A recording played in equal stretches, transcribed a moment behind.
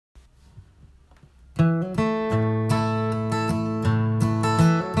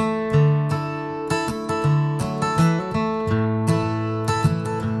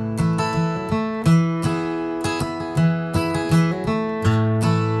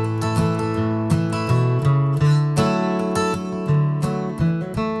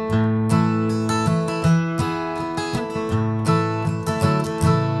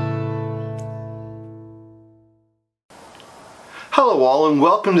Hello all and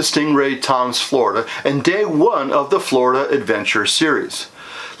welcome to Stingray Tom's Florida and day 1 of the Florida Adventure series.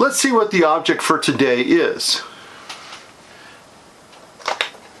 Let's see what the object for today is.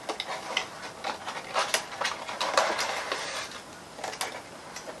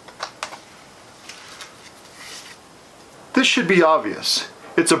 This should be obvious.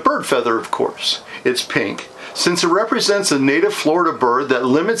 It's a bird feather, of course. It's pink, since it represents a native Florida bird that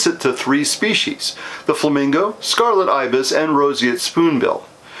limits it to 3 species: the flamingo, scarlet ibis, and roseate spoonbill.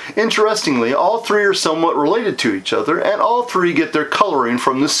 Interestingly, all 3 are somewhat related to each other, and all 3 get their coloring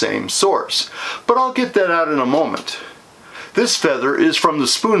from the same source. But I'll get that out in a moment. This feather is from the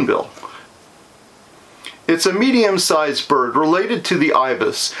spoonbill. It's a medium-sized bird related to the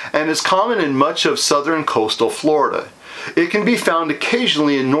ibis and is common in much of southern coastal Florida. It can be found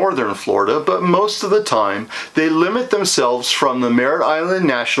occasionally in northern Florida, but most of the time they limit themselves from the Merritt Island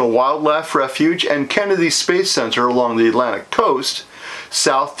National Wildlife Refuge and Kennedy Space Center along the Atlantic coast,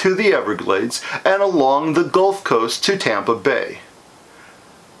 south to the Everglades, and along the Gulf Coast to Tampa Bay.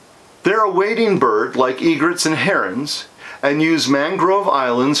 They're a wading bird like egrets and herons, and use mangrove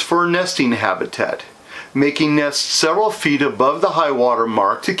islands for nesting habitat, making nests several feet above the high water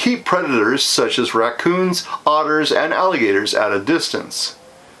mark to keep predators such as raccoons, otters, and alligators at a distance.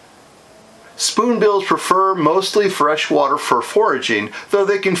 Spoonbills prefer mostly fresh water for foraging, though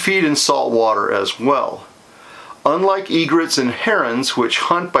they can feed in salt water as well. Unlike egrets and herons, which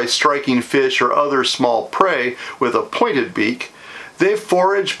hunt by striking fish or other small prey with a pointed beak, they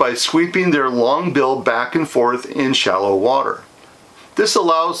forage by sweeping their long bill back and forth in shallow water. This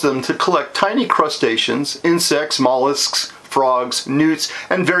allows them to collect tiny crustaceans, insects, mollusks, frogs, newts,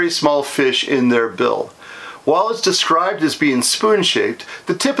 and very small fish in their bill. While it's described as being spoon-shaped,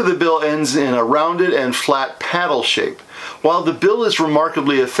 the tip of the bill ends in a rounded and flat paddle shape. While the bill is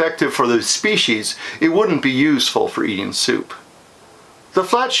remarkably effective for the species, it wouldn't be useful for eating soup. The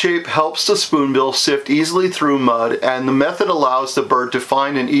flat shape helps the spoonbill sift easily through mud, and the method allows the bird to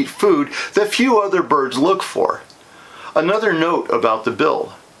find and eat food that few other birds look for. Another note about the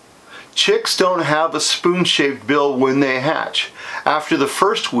bill. Chicks don't have a spoon-shaped bill when they hatch. After the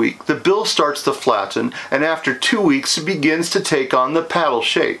first week, the bill starts to flatten, and after 2 weeks it begins to take on the paddle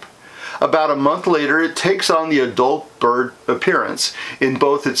shape. About a month later, it takes on the adult bird appearance in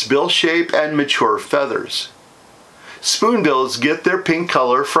both its bill shape and mature feathers. Spoonbills get their pink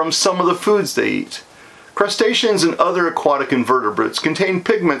color from some of the foods they eat. Crustaceans and other aquatic invertebrates contain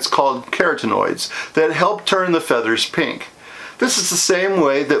pigments called carotenoids that help turn the feathers pink. This is the same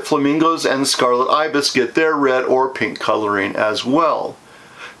way that flamingos and scarlet ibis get their red or pink coloring as well.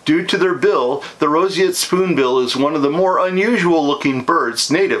 Due to their bill, the roseate spoonbill is one of the more unusual looking birds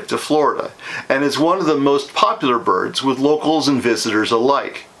native to Florida, and is one of the most popular birds with locals and visitors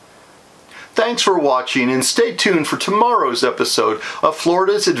alike. Thanks for watching, and stay tuned for tomorrow's episode of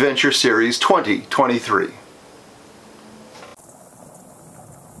Florida's Adventure Series 2023.